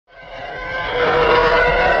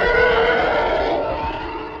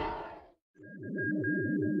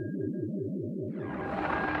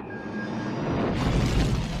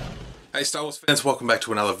Hey Star Wars fans, welcome back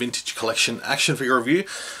to another vintage collection action figure review.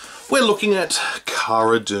 We're looking at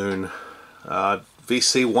Cara Dune,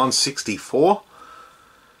 VC 164.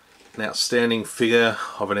 An outstanding figure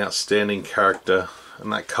of an outstanding character,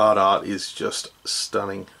 and that card art is just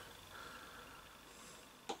stunning.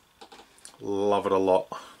 Love it a lot.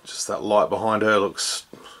 Just that light behind her looks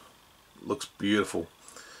beautiful.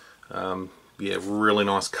 Yeah, really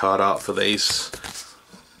nice card art for these.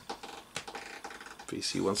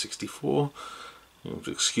 VC 164.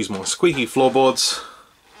 Excuse my squeaky floorboards.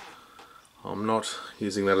 I'm not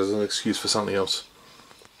using that as an excuse for something else.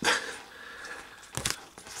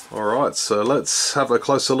 Alright, so let's have a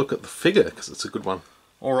closer look at the figure, because it's a good one.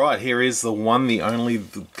 Alright, here is the one, the only,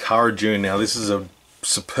 the Cara Dune. Now this is a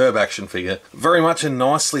superb action figure. Very much a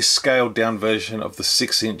nicely scaled down version of the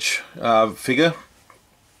 6-inch figure.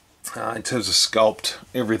 In terms of sculpt,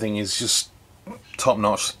 everything is just top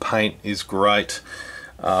notch. The paint is great.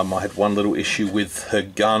 I had one little issue with her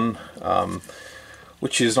gun,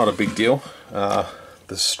 which is not a big deal. The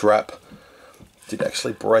strap did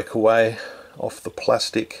actually break away off the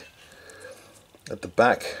plastic at the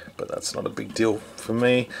back, but that's not a big deal for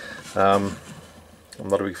me. I'm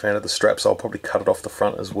not a big fan of the straps. I'll probably cut it off the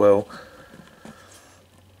front as well.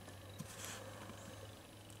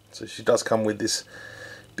 So she does come with this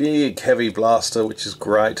big heavy blaster, which is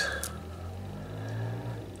great.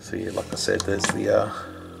 So yeah, like I said, there's the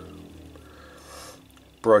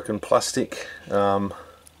broken plastic. It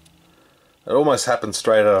almost happened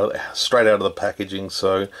straight out of the packaging,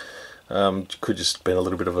 so could just been a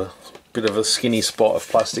little bit of a skinny spot of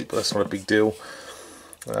plastic, but that's not a big deal.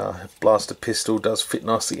 Blaster pistol does fit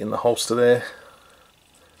nicely in the holster there.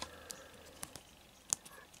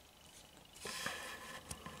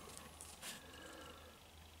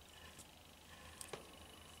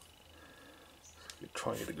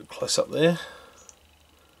 Try and get a good close up there.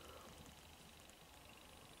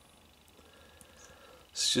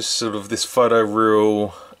 It's just sort of this photo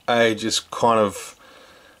real age is kind of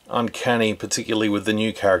uncanny, particularly with the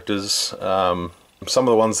new characters. Some of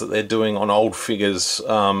the ones that they're doing on old figures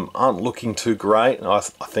aren't looking too great. I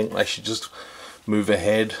think they should just move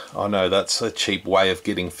ahead. I know that's a cheap way of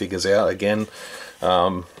getting figures out again,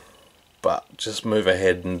 but just move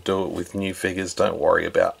ahead and do it with new figures. Don't worry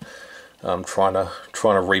about trying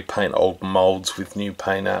to repaint old molds with new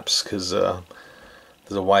paint apps, because there's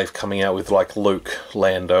a wave coming out with like Luke,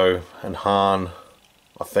 Lando and Han,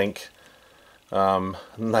 I think, and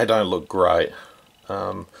they don't look great,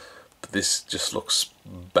 but this just looks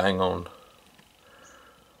bang on.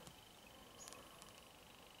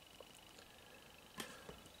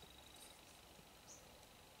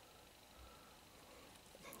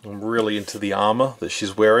 I'm really into the armor that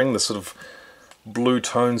she's wearing, the sort of blue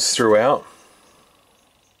tones throughout,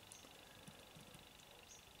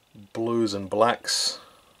 blues and blacks,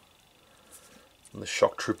 and the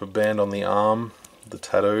shock trooper band on the arm, the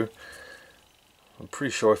tattoo. I'm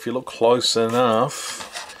pretty sure if you look close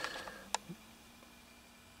enough,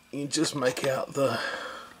 you just make out the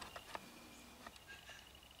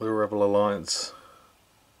Rebel Alliance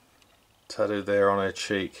tattoo there on her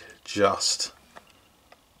cheek. Just,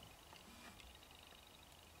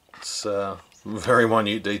 it's very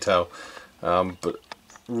minute detail, but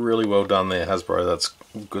really well done there, Hasbro. That's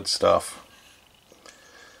good stuff.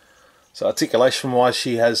 So articulation wise,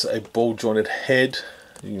 she has a ball jointed head.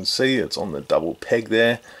 You can see it's on the double peg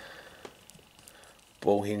there.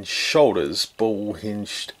 Ball hinged shoulders, ball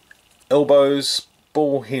hinged elbows,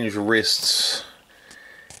 ball hinged wrists.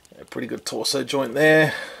 A pretty good torso joint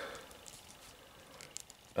there.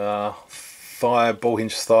 Ball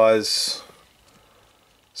hinged thighs.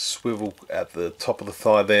 Swivel at the top of the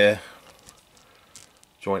thigh there,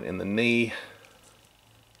 joint in the knee,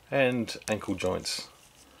 and ankle joints.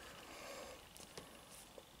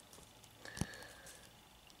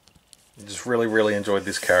 I just really enjoyed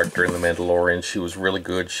this character in The Mandalorian. She was really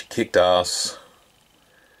good. She kicked ass.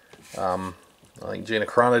 I think Gina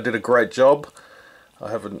Carano did a great job. I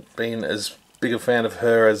haven't been as big a fan of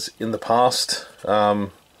her as in the past.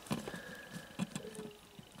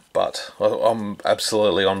 But I'm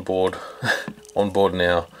absolutely on board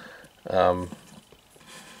now.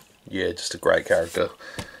 Yeah, just a great character.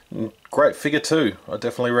 Great figure too. I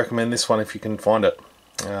definitely recommend this one if you can find it.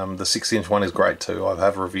 The 6-inch one is great too. I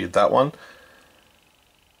have reviewed that one.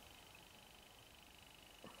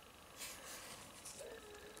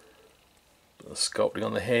 The sculpting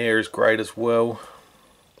on the hair is great as well.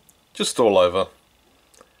 Just all over.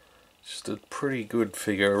 Just a pretty good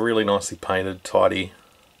figure. Really nicely painted, tidy.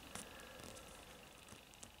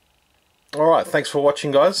 Alright, thanks for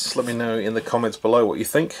watching guys. Let me know in the comments below what you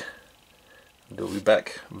think. and we'll be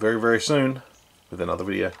back very, very soon with another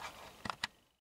video.